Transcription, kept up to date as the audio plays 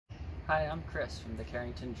Hi, I'm Chris from the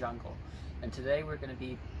Carrington jungle, and today we're going to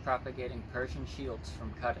be propagating Persian shields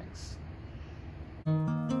from cuttings.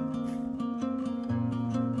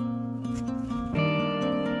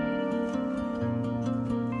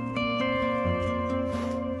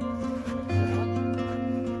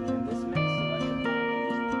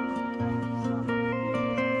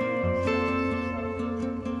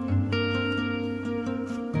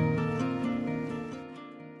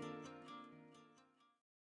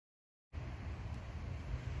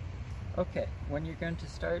 Okay, when you're going to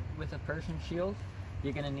start with a Persian shield,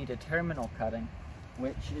 you're going to need a terminal cutting,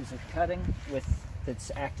 which is a cutting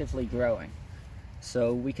that's actively growing.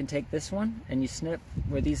 So we can take this one and you snip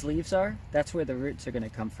where these leaves are, that's where the roots are going to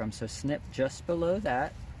come from. So snip just below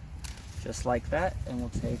that, just like that, and we'll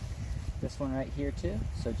take this one right here too,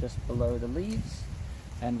 so just below the leaves,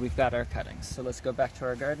 and we've got our cuttings. So let's go back to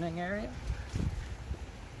our gardening area.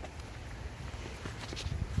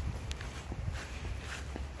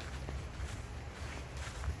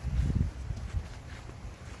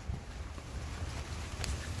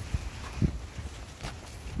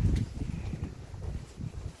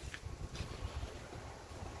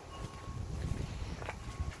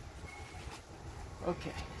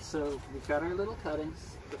 Okay, so we've got our little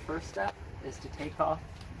cuttings. The first step is to take off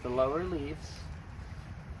the lower leaves,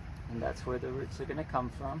 and that's where the roots are going to come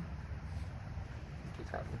from. Do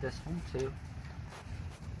that with this one too.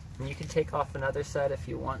 And you can take off another side if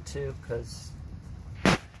you want to, because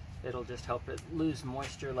it'll just help it lose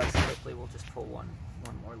moisture less quickly. We'll just pull one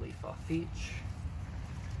more leaf off each.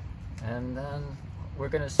 And then we're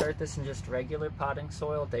going to start this in just regular potting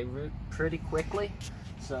soil. They root pretty quickly,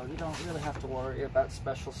 so you don't really have to worry about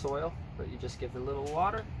special soil, but you just give it a little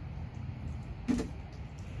water. Put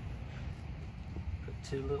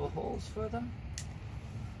 2 little holes for them.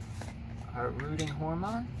 Our rooting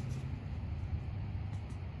hormone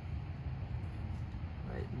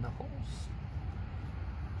right in the holes.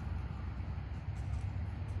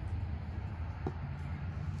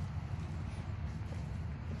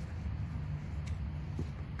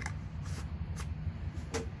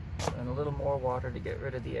 And a little more water to get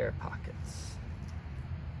rid of the air pockets.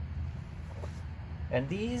 And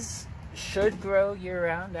these should grow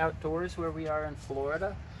year-round outdoors where we are in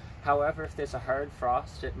Florida. However, if there's a hard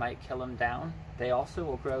frost, it might kill them down. They also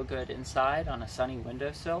will grow good inside on a sunny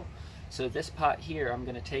windowsill. So this pot here I'm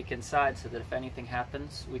going to take inside so that if anything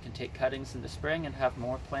happens, we can take cuttings in the spring and have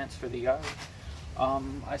more plants for the yard.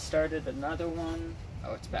 I started another one.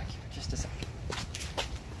 Oh, it's back here. Just a second.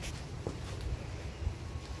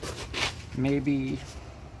 Maybe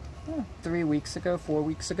 3 weeks ago, 4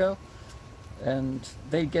 weeks ago, and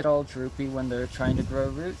they get all droopy when they're trying to grow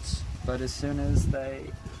roots, but as soon as they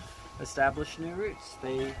establish new roots,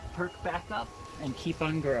 they perk back up and keep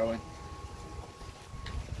on growing.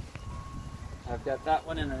 I've got that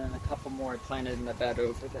one and then a couple more planted in the bed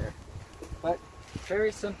over there. But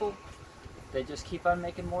very simple. They just keep on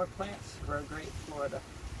making more plants, grow great in Florida.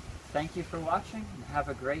 Thank you for watching and have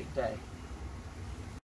a great day.